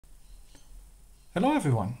Hello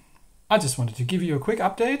everyone. I just wanted to give you a quick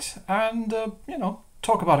update and,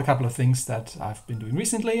 talk about a couple of things that I've been doing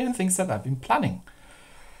recently and things that I've been planning.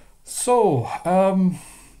 So,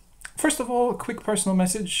 first of all, a quick personal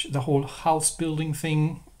message. The whole house building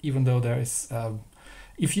thing, even though there is,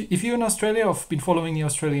 if you're in Australia or have been following the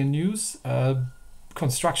Australian news,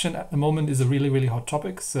 construction at the moment is a really, really hot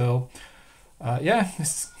topic. So,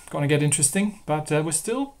 it's gonna get interesting, but we're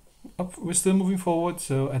still moving forward.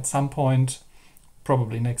 So at some point,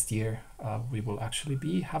 probably next year, we will actually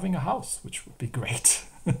be having a house, which would be great.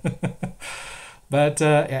 But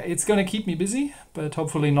it's going to keep me busy, but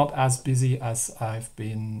hopefully not as busy as I've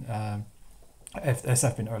been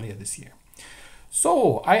earlier this year.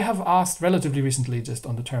 So I have asked relatively recently, just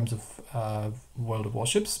on the terms of World of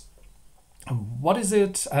Warships, what is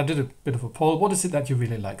it? I did a bit of a poll. What is it that you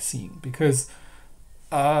really like seeing? Because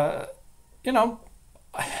you know,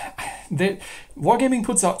 Wargaming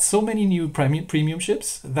puts out so many new premium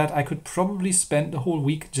ships that I could probably spend the whole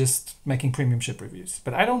week just making premium ship reviews.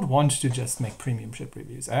 But I don't want to just make premium ship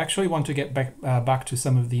reviews. I actually want to get back to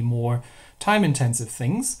some of the more time-intensive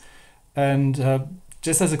things. And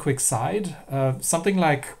just as a quick side, something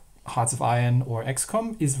like Hearts of Iron or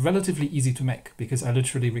XCOM is relatively easy to make because I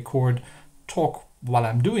literally record, talk while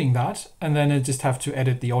I'm doing that, and then I just have to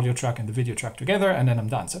edit the audio track and the video track together, and then I'm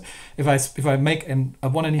done. So if I make a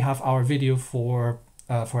 1.5 hour video for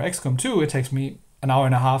XCOM 2, it takes me an hour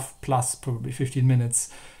and a half plus probably 15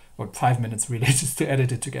 minutes or 5 minutes really just to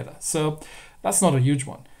edit it together. So that's not a huge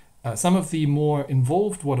one. Some of the more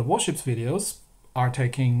involved World of Warships videos are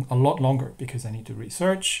taking a lot longer because I need to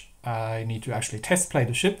research, I need to actually test play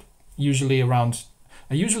the ship. I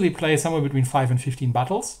usually play somewhere between 5 and 15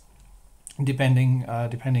 battles, depending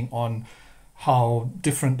on how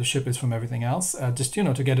different the ship is from everything else, just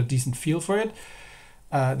to get a decent feel for it.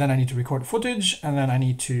 Then I need to record the footage, and then I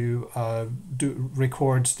need to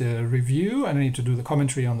record the review, and I need to do the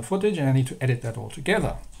commentary on the footage, and I need to edit that all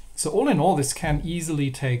together. So all in all, this can easily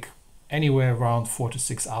take anywhere around 4 to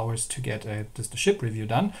 6 hours to get just a ship review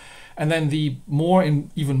done. And then the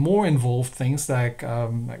even more involved things like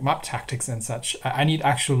map tactics and such, I need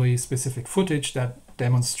actually specific footage that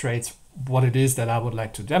demonstrates what it is that I would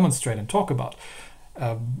like to demonstrate and talk about.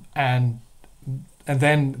 And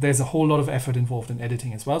then there's a whole lot of effort involved in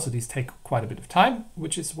editing as well. So these take quite a bit of time,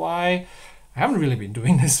 which is why I haven't really been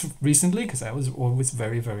doing this recently because I was always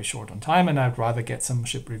very, very short on time, and I'd rather get some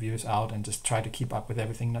ship reviews out and just try to keep up with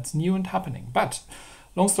everything that's new and happening. But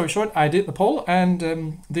long story short, I did the poll,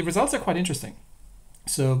 and the results are quite interesting.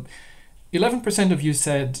 So 11% of you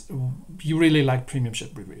said you really like premium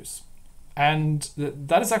ship reviews. And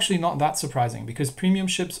that is actually not that surprising because premium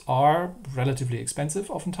ships are relatively expensive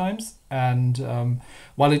oftentimes. And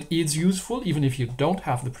while it is useful, even if you don't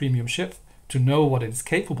have the premium ship, to know what it's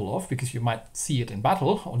capable of, because you might see it in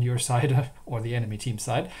battle on your side or the enemy team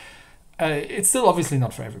side, it's still obviously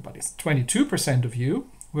not for everybody. 22% of you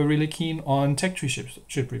were really keen on tech tree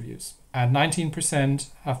ship reviews, and 19%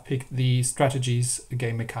 have picked the strategies,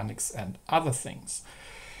 game mechanics, and other things.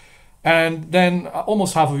 And then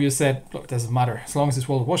almost half of you said, look, it doesn't matter. As long as it's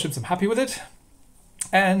World of Warships, I'm happy with it.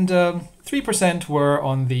 And 3% were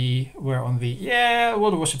on the, yeah,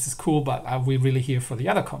 World of Warships is cool, but we're really here for the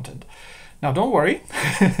other content. Now, don't worry.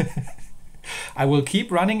 I will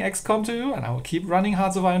keep running XCOM 2, and I will keep running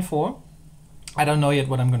Hearts of Iron 4. I don't know yet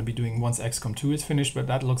what I'm going to be doing once XCOM 2 is finished, but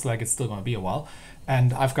that looks like it's still going to be a while.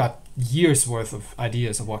 And I've got years worth of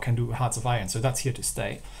ideas of what I can do with Hearts of Iron, so that's here to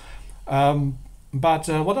stay. But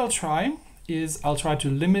what I'll try is I'll try to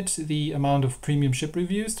limit the amount of premium ship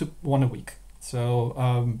reviews to 1 a week.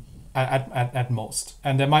 So at most.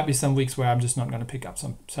 And there might be some weeks where I'm just not going to pick up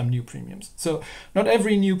some new premiums. So not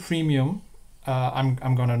every new premium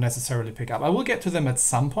I'm going to necessarily pick up. I will get to them at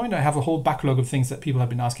some point. I have a whole backlog of things that people have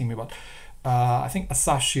been asking me about. I think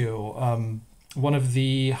Asashio, one of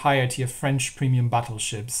the higher tier French premium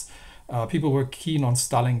battleships. People were keen on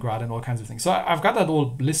Stalingrad and all kinds of things. So I've got that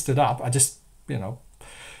all listed up. I just,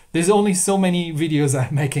 there's only so many videos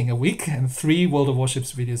I'm making a week, and 3 World of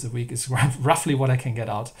Warships videos a week is roughly what I can get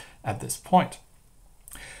out at this point.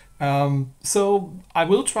 So I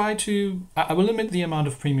will limit the amount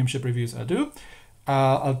of premium ship reviews I do.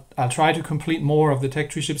 I'll try to complete more of the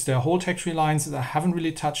tech tree ships. There are whole tech tree lines that I haven't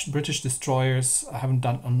really touched. British destroyers, I haven't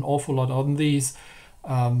done an awful lot on these.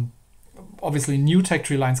 Obviously new tech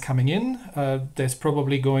tree lines coming in. There's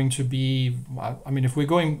probably going to be, if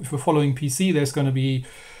we're following PC, there's going to be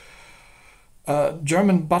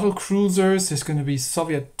German battle cruisers, there's going to be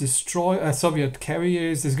Soviet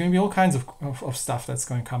carriers, there's going to be all kinds of stuff that's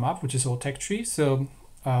going to come up, which is all tech tree. So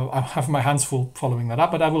I have my hands full following that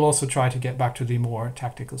up, but I will also try to get back to the more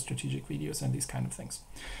tactical strategic videos and these kind of things.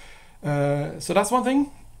 So that's one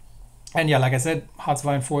thing. And yeah, like I said, Hearts of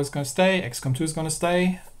Iron 4 is going to stay, XCOM 2 is going to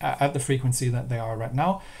stay at the frequency that they are right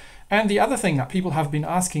now. And the other thing that people have been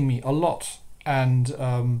asking me a lot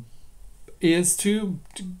and is to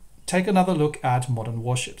take another look at Modern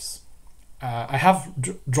Warships. I have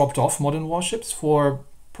dropped off Modern Warships for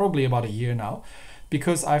probably about a year now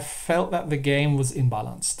because I felt that the game was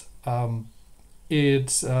imbalanced. And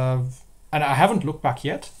I haven't looked back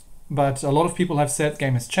yet, but a lot of people have said the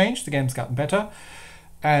game has changed, the game's gotten better.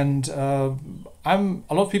 And a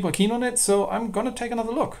lot of people are keen on it, so I'm gonna take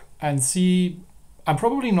another look and see. I'm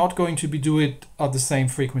probably not going to be do it at the same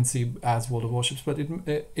frequency as World of Warships, but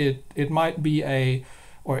it might be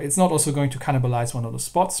or it's not also going to cannibalize one of the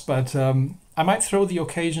spots. But I might throw the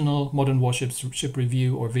occasional Modern Warships ship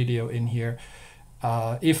review or video in here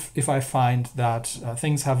if I find that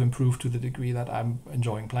things have improved to the degree that I'm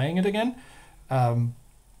enjoying playing it again.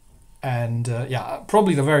 Yeah,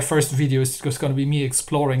 probably the very first video is just going to be me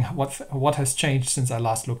exploring what has changed since I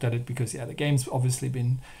last looked at it, because yeah, the game's obviously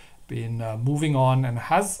been moving on and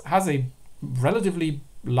has a relatively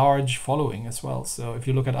large following as well. So if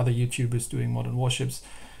you look at other YouTubers doing Modern Warships,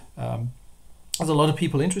 there's a lot of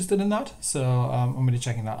people interested in that. So I'm going to be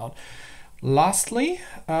checking that out. Lastly,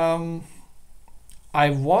 I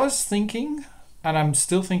was thinking, and I'm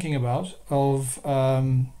still thinking about, of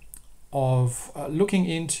looking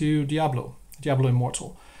into Diablo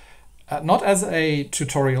Immortal. Not as a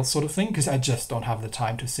tutorial sort of thing, because I just don't have the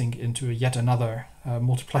time to sink into yet another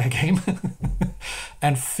multiplayer game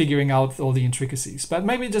and figuring out all the intricacies, but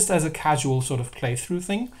maybe just as a casual sort of playthrough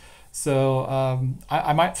thing. So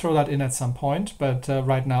I might throw that in at some point, but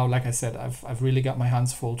right now, like I said, I've really got my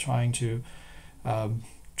hands full trying to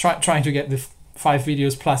get the 5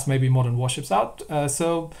 videos plus maybe Modern Warships out.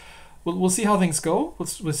 So we'll see how things go.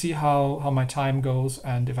 We'll see how my time goes,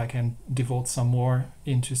 and if I can devote some more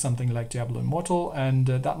into something like Diablo Immortal, and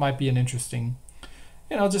that might be an interesting,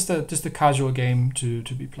 just a casual game to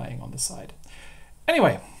be playing on the side.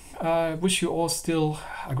 Anyway, I wish you all still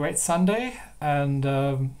a great Sunday, and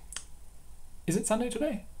is it Sunday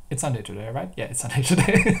today? It's Sunday today, right? Yeah, it's Sunday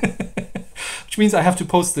today. Which means I have to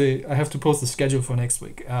post the schedule for next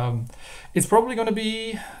week. It's probably going to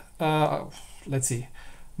be let's see.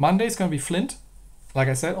 Monday is going to be Flint, like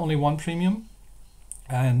I said, only 1 premium,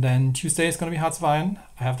 and then Tuesday is going to be Hearts of Iron.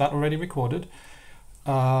 I have that already recorded.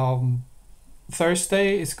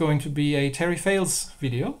 Thursday is going to be a Terry Fails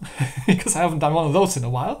video because I haven't done one of those in a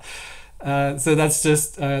while. So that's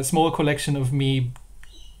just a small collection of me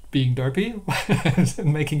being derpy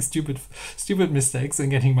and making stupid mistakes and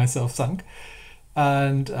getting myself sunk.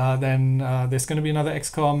 And then there's going to be another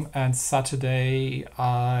XCOM, and Saturday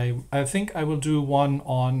I think I will do one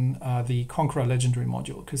on the Conqueror Legendary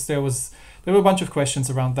module, because there were a bunch of questions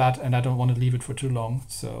around that, and I don't want to leave it for too long.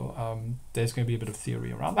 So there's going to be a bit of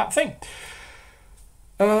theory around that thing.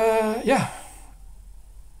 Yeah,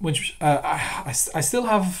 which I still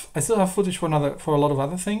have footage for a lot of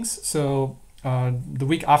other things. So the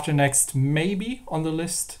week after next, maybe on the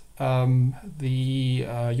list, the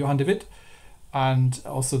Johann de Witt, and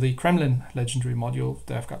also the Kremlin Legendary module.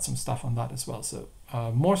 They've got some stuff on that as well. So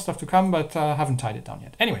more stuff to come, but haven't tied it down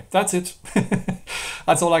yet. Anyway, that's it.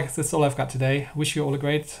 That's all I've got today. Wish you all a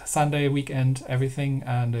great Sunday, weekend, everything,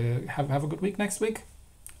 and have a good week next week.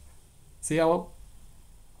 See you all.